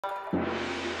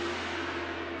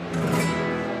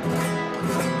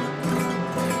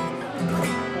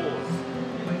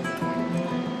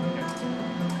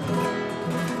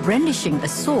Brandishing a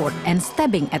sword and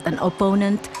stabbing at an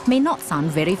opponent may not sound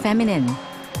very feminine,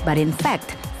 but in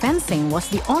fact, fencing was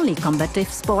the only combative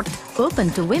sport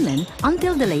open to women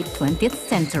until the late 20th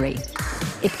century.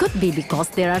 It could be because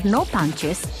there are no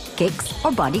punches, kicks,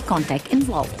 or body contact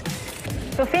involved.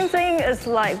 So fencing is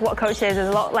like what coach says, is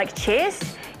a lot like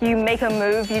chess. You make a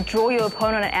move, you draw your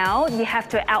opponent out, you have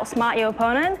to outsmart your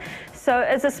opponent. So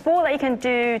it's a sport that you can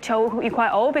do till you're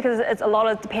quite old because it's a lot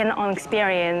of dependent on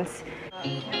experience.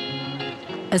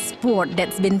 A sport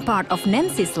that's been part of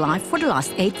Nancy's life for the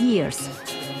last 8 years.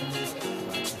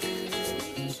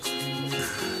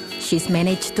 She's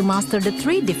managed to master the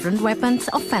 3 different weapons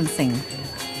of fencing.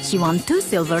 She won 2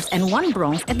 silvers and 1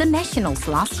 bronze at the Nationals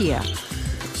last year.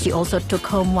 She also took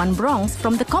home 1 bronze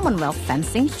from the Commonwealth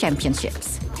Fencing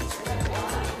Championships.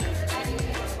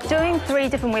 Doing 3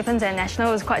 different weapons at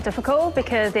National is quite difficult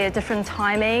because there are different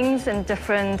timings and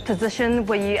different positions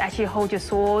where you actually hold your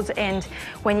swords and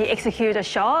when you execute a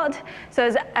shot. So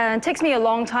it takes me a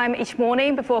long time each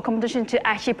morning before a competition to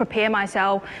actually prepare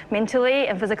myself mentally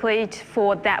and physically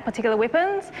for that particular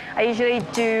weapons. I usually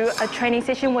do a training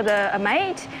session with a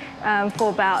mate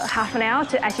for about half an hour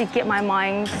to actually get my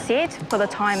mind set for the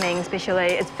timing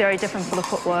especially. It's very different for the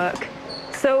footwork.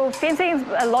 So fencing is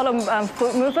a lot of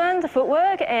foot movement,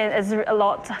 footwork, and it's a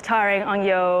lot tiring on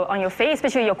your feet,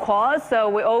 especially your quads. So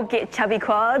we all get chubby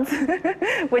quads,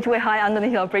 which we hide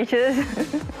underneath our breeches.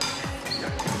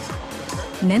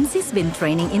 Nancy's been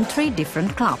training in 3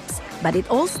 different clubs, but it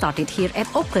all started here at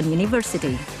Auckland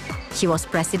University. She was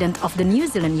president of the New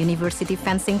Zealand University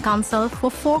Fencing Council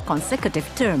for 4 consecutive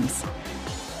terms.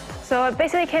 So I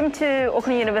basically came to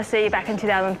Auckland University back in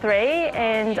 2003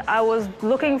 and I was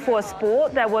looking for a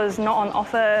sport that was not on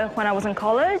offer when I was in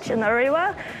college in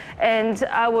Orewa. And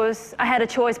I had a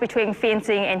choice between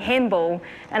fencing and handball,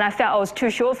 and I felt I was too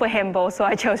short for handball, so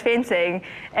I chose fencing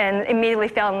and immediately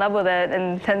fell in love with it,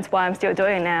 and that's why I'm still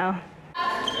doing it now.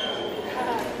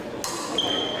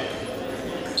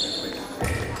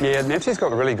 Yeah, Nancy's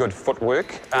got really good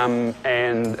footwork, and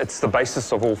it's the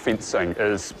basis of all fencing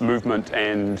is movement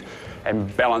and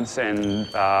balance and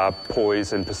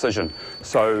poise and precision.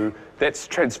 So that's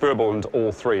transferable into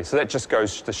all 3. So that just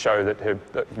goes to show that her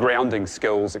grounding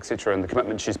skills, etc., and the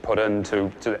commitment she's put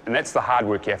into, and that's the hard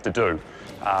work you have to do.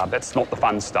 That's not the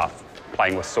fun stuff,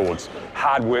 playing with swords.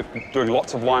 Hard work, doing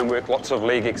lots of line work, lots of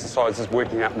leg exercises,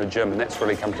 working out in the gym, and that's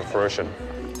really come to fruition.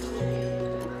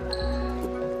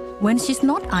 When she's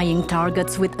not eyeing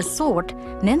targets with a sword,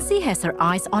 Nancy has her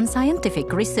eyes on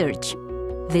scientific research.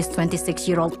 This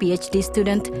 26-year-old PhD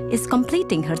student is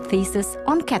completing her thesis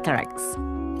on cataracts.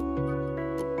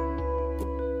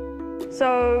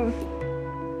 So,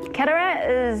 cataract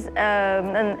is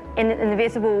an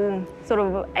invisible sort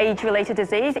of age-related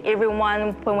disease.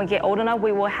 Everyone, when we get old enough,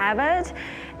 we will have it.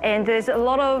 And there's a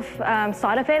lot of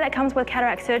side effect that comes with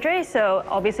cataract surgery. So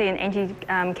obviously an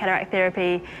anti-cataract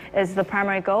therapy is the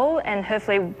primary goal, and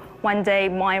hopefully one day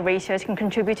my research can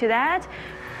contribute to that.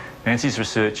 Nancy's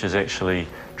research is actually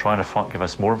trying to give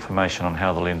us more information on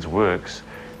how the lens works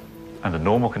under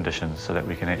normal conditions so that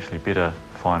we can actually better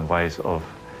find ways of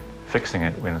fixing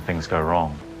it when things go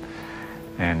wrong.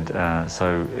 And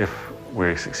so if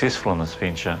we're successful in this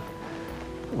venture,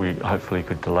 we hopefully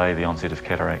could delay the onset of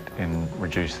cataract and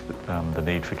reduce the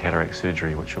need for cataract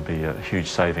surgery, which will be a huge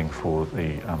saving for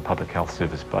the public health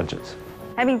service budgets.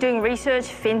 Having doing research,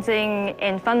 fencing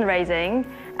and fundraising,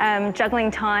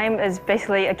 juggling time is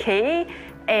basically a key.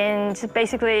 And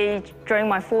basically during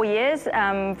my 4 years,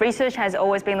 research has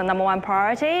always been the #1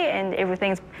 priority and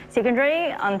everything's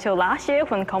secondary until last year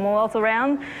when Commonwealth was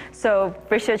around. So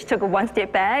research took 1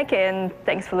 step back, and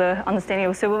thanks for the understanding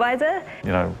of supervisor.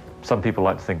 You know, some people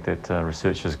like to think that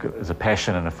research is a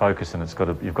passion and a focus, and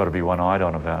you've got to be one-eyed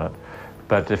on about it.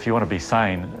 But if you want to be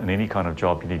sane in any kind of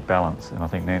job, you need balance, and I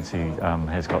think Nancy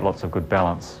has got lots of good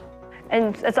balance.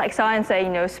 And it's like science saying,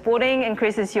 you know, sporting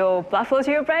increases your blood flow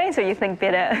to your brain, so you think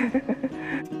better.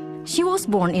 She was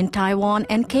born in Taiwan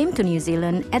and came to New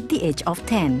Zealand at the age of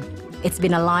 10. It's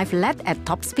been a life led at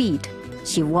top speed.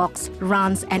 She walks,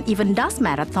 runs, and even does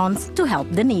marathons to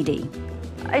help the needy.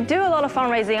 I do a lot of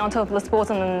fundraising on top of the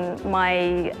sports and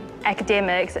my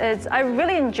academics. I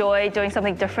really enjoy doing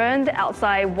something different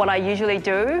outside what I usually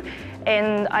do.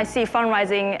 And I see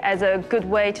fundraising as a good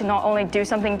way to not only do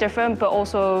something different, but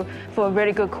also for a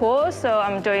really good cause. So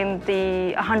I'm doing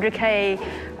the 100K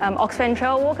Oxfam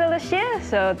Trail Walker this year,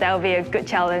 so that'll be a good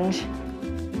challenge.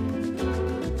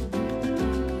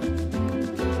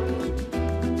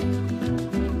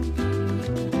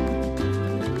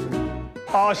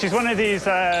 Oh, she's one of these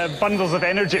bundles of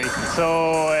energy.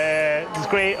 So it's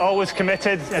great, always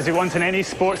committed, as you want in any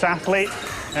sports athlete.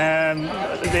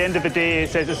 At the end of the day, it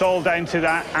says it's all down to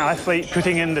that athlete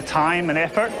putting in the time and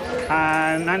effort.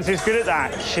 And Nancy's good at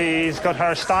that. She's got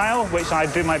her style, which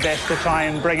I do my best to try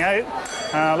and bring out.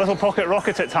 A little pocket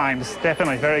rocket at times,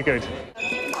 definitely, very good.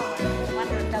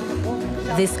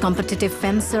 This competitive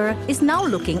fencer is now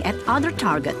looking at other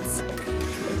targets.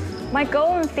 My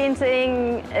goal in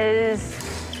fencing is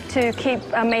to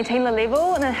maintain the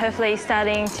level, and then hopefully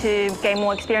starting to gain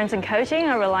more experience in coaching.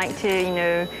 I would like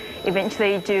to,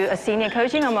 eventually do a senior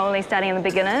coaching. I'm only starting in the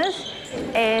beginners,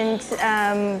 and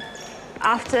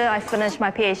after I finish my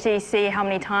PhD, see how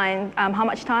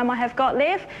much time I have got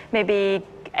left. Maybe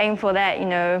aim for that,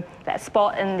 that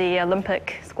spot in the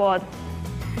Olympic squad.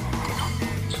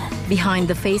 Behind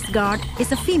the face guard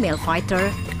is a female fighter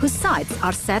whose sights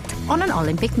are set on an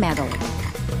Olympic medal.